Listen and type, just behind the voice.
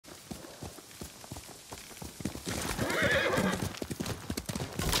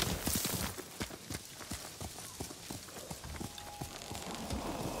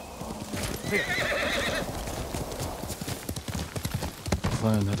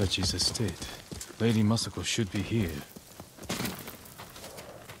Clan Adachi's estate. Lady Masako should be here.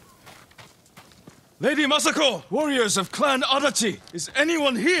 Lady Masako! Warriors of Clan Adachi! Is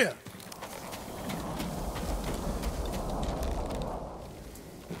anyone here?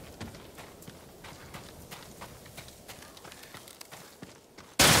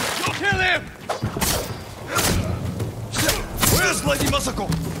 Kill him! Where's Lady Masako?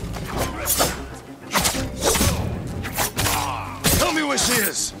 Tell me where she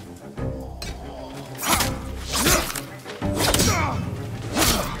is!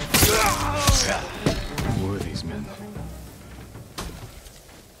 Who are these men?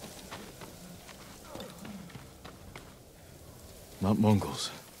 Not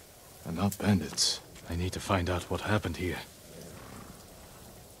Mongols, and not bandits. I need to find out what happened here.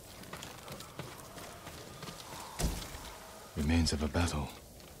 Remains of a battle.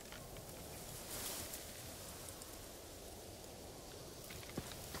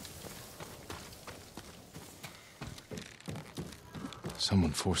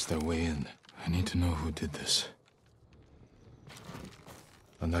 Someone forced their way in. I need to know who did this.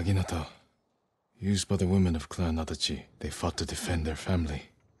 A naginata, used by the women of Clan Adachi. They fought to defend their family.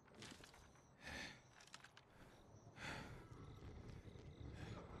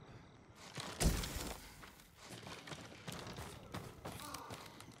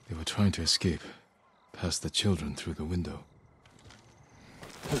 They were trying to escape, past the children through the window.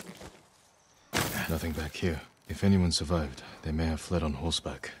 Nothing back here. If anyone survived, they may have fled on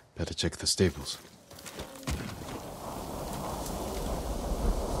horseback. Better check the stables.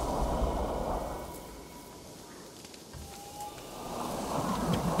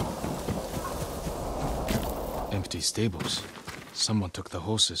 Empty stables. Someone took the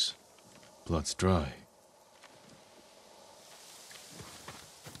horses. Blood's dry.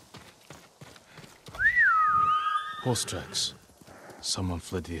 Horse tracks. Someone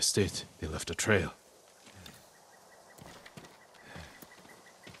fled the estate. They left a trail.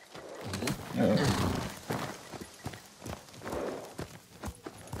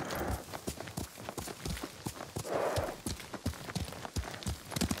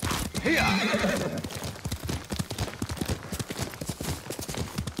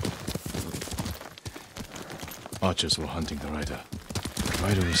 Archers were hunting the rider. The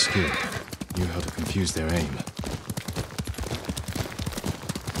rider was skilled, knew how to confuse their aim.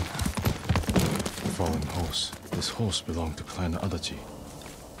 Falling horse. This horse belonged to Clan Adachi.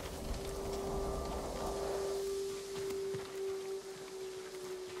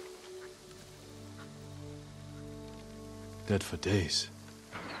 Dead for days.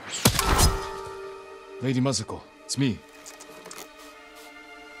 Lady Masako, it's me.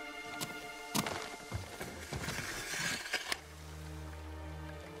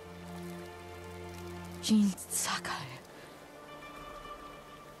 Jin Sakai.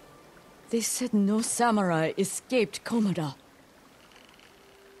 They said no samurai escaped Komoda.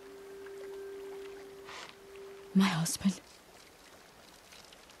 My husband.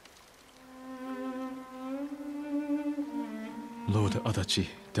 Lord Adachi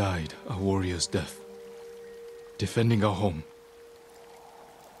died a warrior's death, defending our home.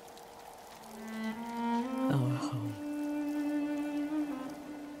 Our home.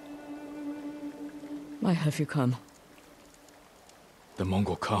 Why have you come? The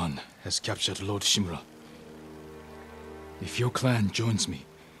Mongol Khan has captured Lord Shimura. If your clan joins me,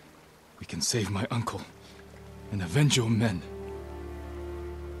 we can save my uncle and avenge your men.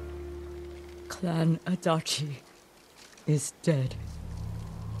 Clan Adachi is dead.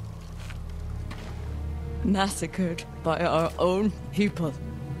 Massacred by our own people.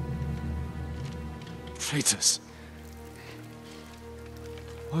 Traitors.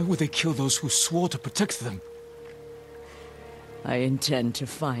 Why would they kill those who swore to protect them? I intend to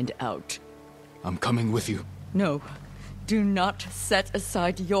find out. I'm coming with you. No, do not set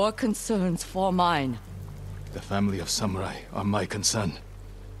aside your concerns for mine. The family of samurai are my concern.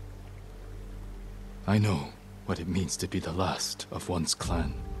 I know what it means to be the last of one's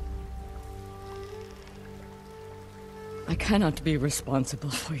clan. I cannot be responsible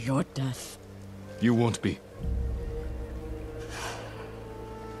for your death. You won't be.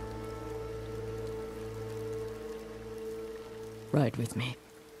 Ride with me.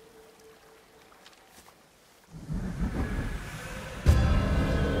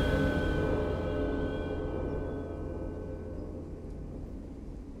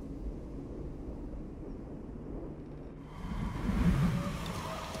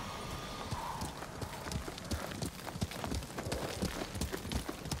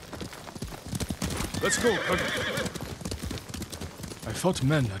 Let's go, Colonel. I fought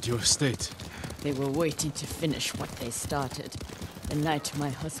men at your estate. They were waiting to finish what they started. The night my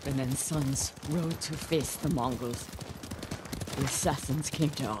husband and sons rode to face the Mongols, the assassins came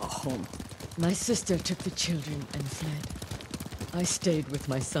to our home. My sister took the children and fled. I stayed with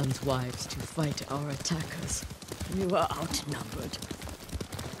my sons' wives to fight our attackers. We were outnumbered.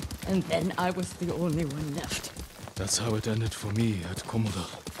 And then I was the only one left. That's how it ended for me at Komoda.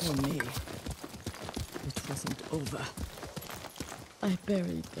 For me, it wasn't over. I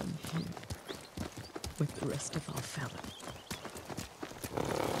buried them here with the rest of our family.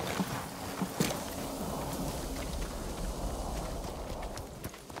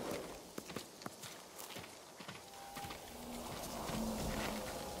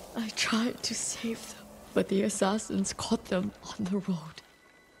 I tried to save them, but the assassins caught them on the road,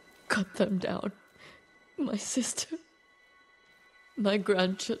 cut them down. My sister, my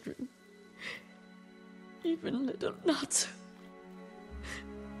grandchildren, even little Natsu.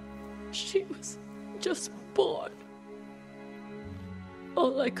 She was just born.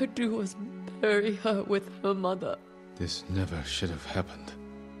 All I could do was bury her with her mother. This never should have happened.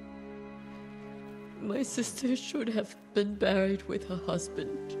 My sister should have been buried with her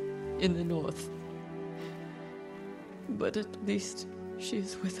husband in the north. But at least she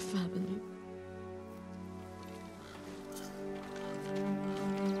is with family.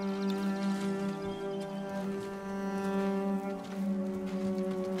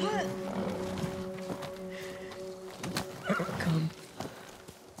 Come.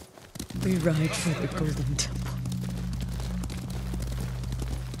 We ride for the Golden Temple.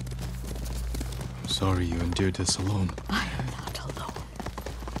 I'm sorry you endured this alone. I am not alone.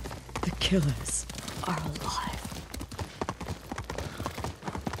 The killers are alive.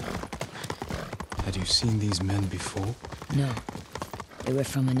 Had you seen these men before? No. They were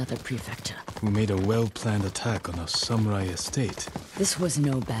from another prefecture. Who made a well-planned attack on a samurai estate? This was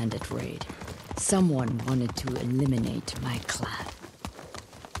no bandit raid. Someone wanted to eliminate my clan.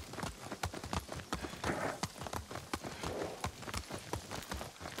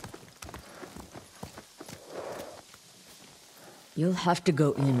 You'll have to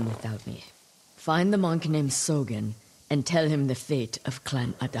go in without me. Find the monk named Sogen and tell him the fate of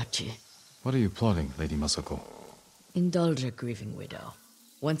Clan Adachi. What are you plotting, Lady Masako? Indulge a grieving widow.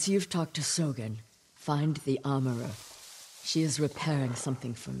 Once you've talked to Sogen, find the armorer. She is repairing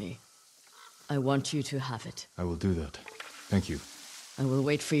something for me. I want you to have it. I will do that. Thank you. I will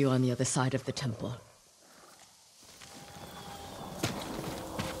wait for you on the other side of the temple.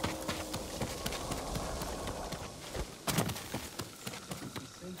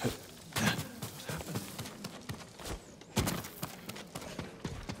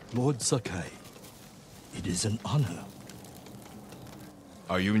 Lord Sakai, it is an honor.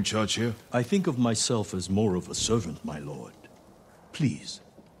 Are you in charge here? I think of myself as more of a servant, my lord. Please,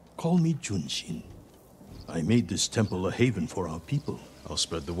 call me Junshin. I made this temple a haven for our people. I'll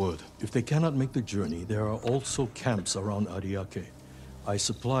spread the word. If they cannot make the journey, there are also camps around Ariake. I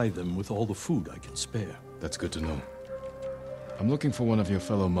supply them with all the food I can spare. That's good to know. I'm looking for one of your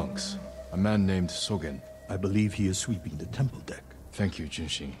fellow monks, a man named Sogen. I believe he is sweeping the temple deck. Thank you,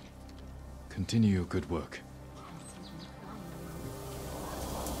 Junshin. Continue your good work.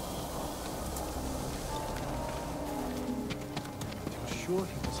 You're sure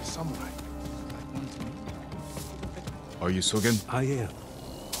he was a samurai? Are you Sogen? I am.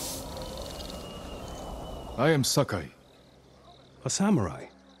 I am Sakai. A samurai?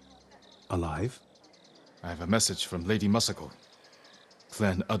 Alive? I have a message from Lady Masako.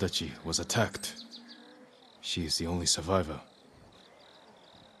 Clan Adachi was attacked. She is the only survivor.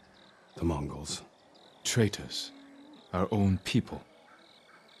 The Mongols. Traitors. Our own people.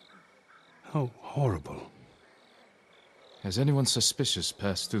 How horrible. Has anyone suspicious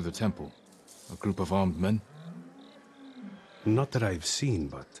passed through the temple? A group of armed men? Not that I've seen,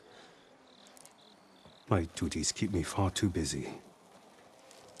 but my duties keep me far too busy.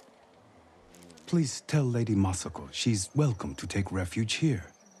 Please tell Lady Masako she's welcome to take refuge here.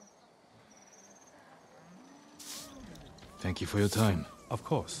 Thank you for your time. Of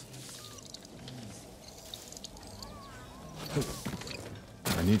course.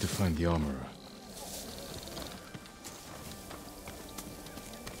 I need to find the armorer.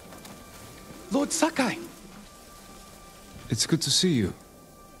 Lord Sakai! It's good to see you.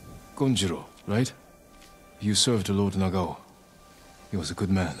 Gonjiro, right? You served Lord Nagao. He was a good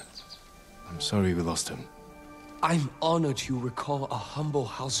man. I'm sorry we lost him. I'm honored you recall a humble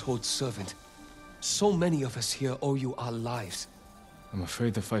household servant. So many of us here owe you our lives. I'm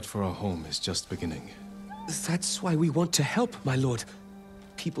afraid the fight for our home is just beginning. That's why we want to help, my lord.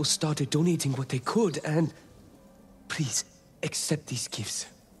 People started donating what they could, and please accept these gifts.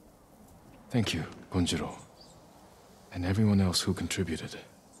 Thank you, Gonjiro. And everyone else who contributed.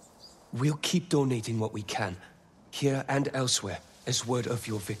 We'll keep donating what we can, here and elsewhere, as word of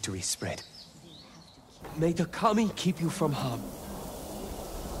your victory spread. May the Kami keep you from harm.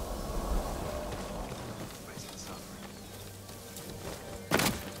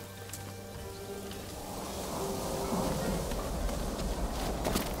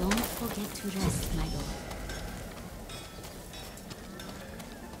 Don't forget to rest, my lord.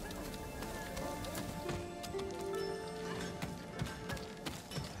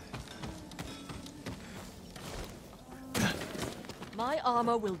 My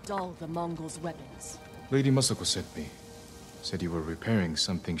armor will dull the Mongols' weapons. Lady Masako sent me. Said you were repairing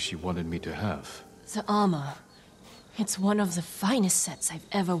something she wanted me to have. The armor. It's one of the finest sets I've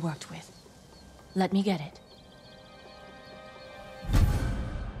ever worked with. Let me get it.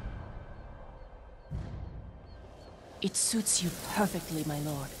 It suits you perfectly, my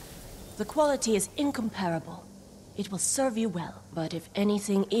lord. The quality is incomparable. It will serve you well, but if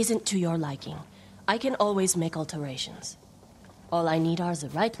anything isn't to your liking, I can always make alterations. All I need are the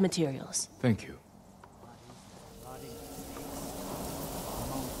right materials. Thank you.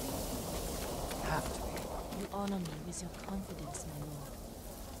 You honor me with your confidence, my lord.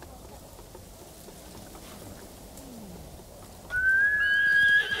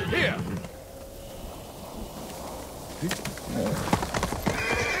 Here!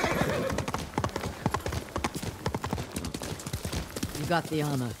 You got the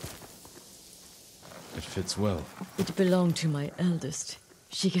armor. It fits well. It belonged to my eldest,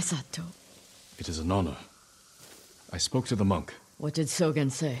 Shigesato. It is an honor. I spoke to the monk. What did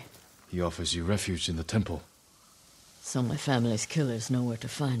Sogen say? He offers you refuge in the temple. So my family's killers know where to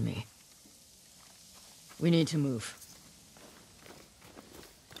find me. We need to move.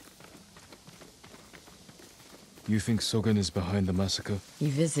 You think Sogen is behind the massacre? He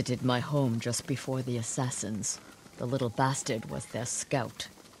visited my home just before the assassins. The little bastard was their scout.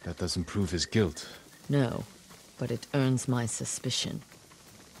 That doesn't prove his guilt. No, but it earns my suspicion.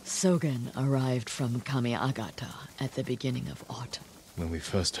 Sogen arrived from Kamiagata at the beginning of autumn. When we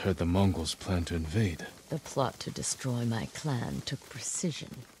first heard the Mongols plan to invade. The plot to destroy my clan took precision,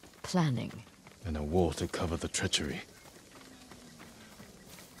 planning. And a war to cover the treachery.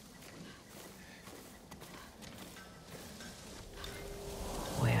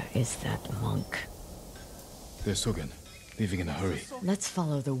 Where is that monk? There's Sogen, leaving in a hurry. Let's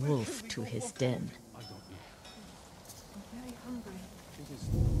follow the wolf to his den.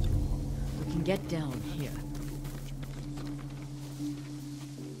 We can get down here.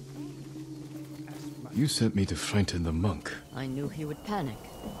 You sent me to frighten the monk. I knew he would panic,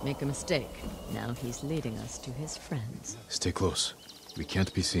 make a mistake. Now he's leading us to his friends. Stay close. We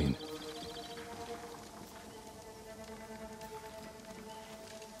can't be seen.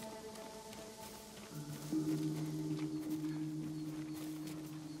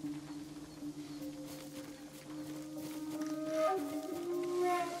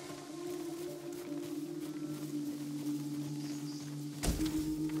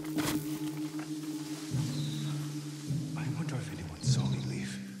 I wonder if anyone saw me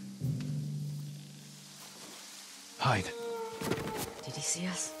leave. Hide. Did he see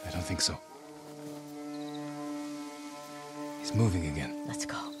us? I don't think so. He's moving again. Let's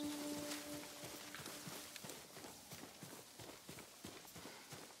go.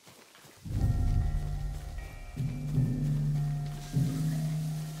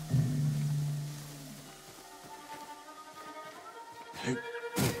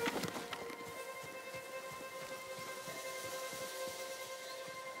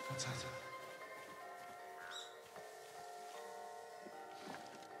 What's that?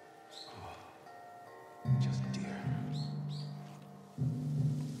 Just deer.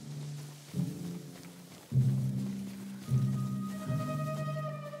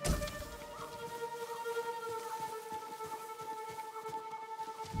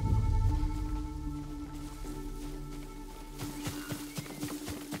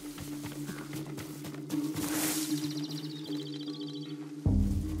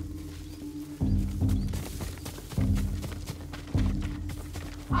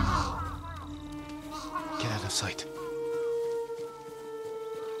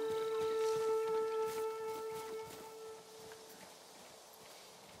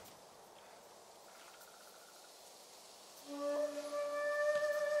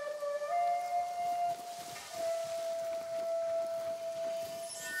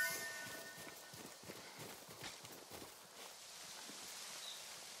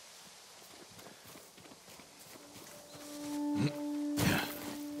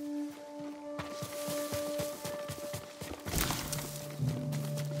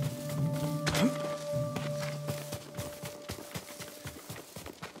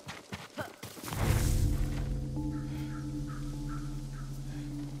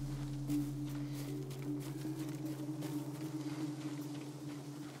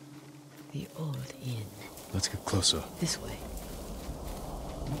 closer. This way.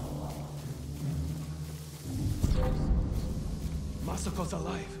 Masako's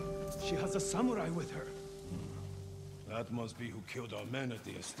alive. She has a samurai with her. That must be who killed our men at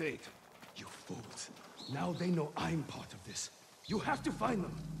the estate. You fools. Now they know I'm part of this. You have to find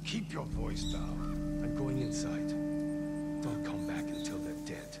them. Keep your voice down. I'm going inside. Don't come back until they're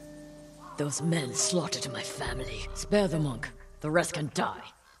dead. Those men slaughtered my family. Spare the monk. The rest can die.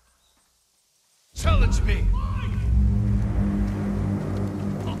 Challenge me!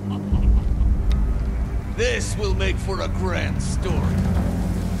 This will make for a grand story.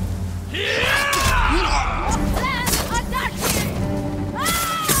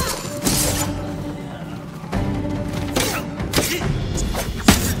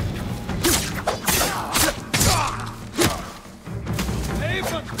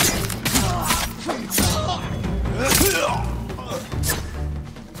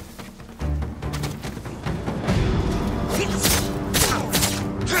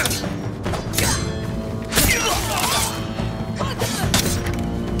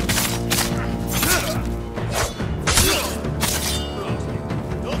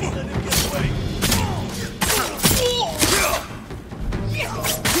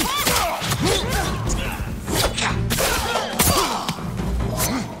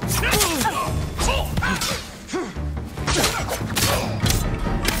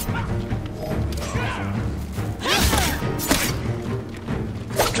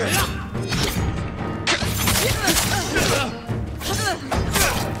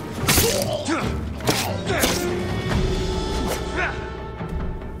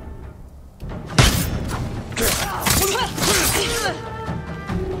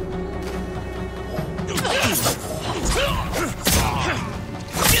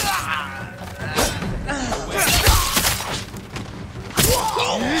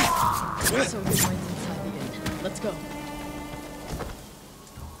 So good points inside the inn. Let's go.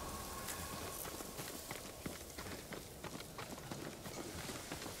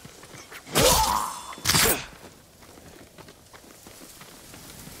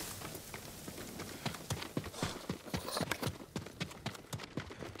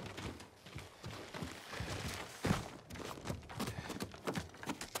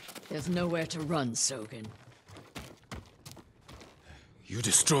 There's nowhere to run, Sogen. You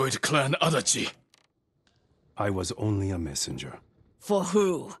destroyed Clan Adachi. I was only a messenger. For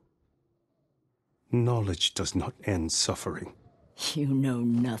who? Knowledge does not end suffering. You know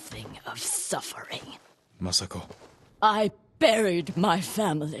nothing of suffering. Masako, I buried my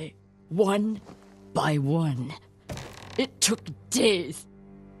family, one by one. It took days.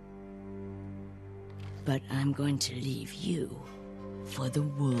 But I'm going to leave you for the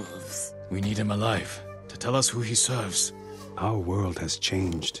wolves. we need him alive to tell us who he serves. Our world has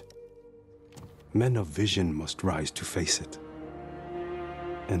changed. Men of vision must rise to face it.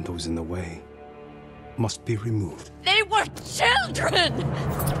 And those in the way must be removed. They were children!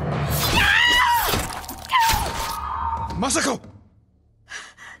 Masako!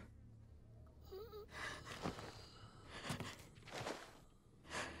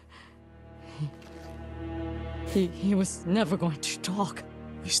 He was never going to talk.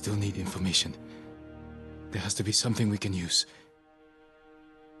 We still need information. There has to be something we can use.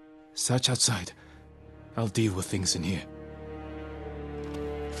 Search outside. I'll deal with things in here.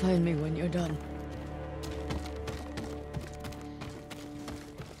 Find me when you're done.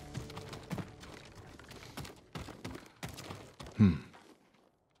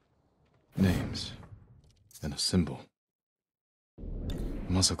 Names. And a symbol.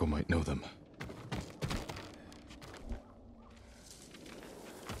 Masako might know them.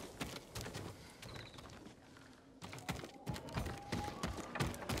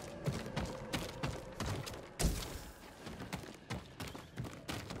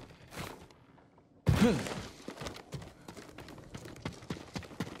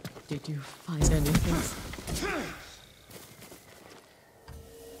 Did you find anything?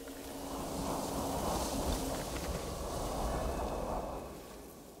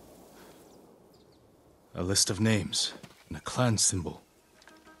 A list of names and a clan symbol.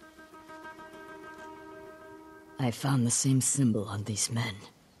 I found the same symbol on these men.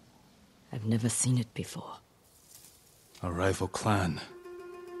 I've never seen it before. A rival clan.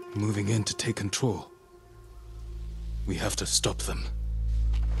 Moving in to take control. We have to stop them.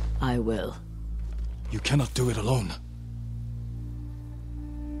 I will. You cannot do it alone.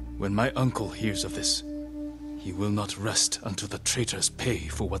 When my uncle hears of this, he will not rest until the traitors pay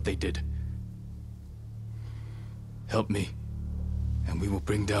for what they did. Help me, and we will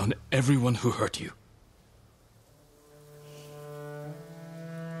bring down everyone who hurt you.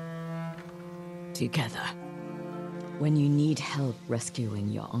 Together. When you need help rescuing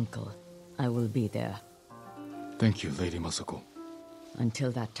your uncle, I will be there. Thank you, Lady Masako.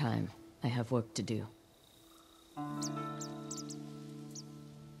 Until that time, I have work to do.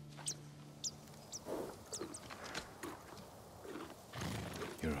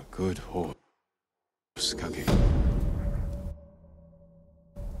 You're a good horse.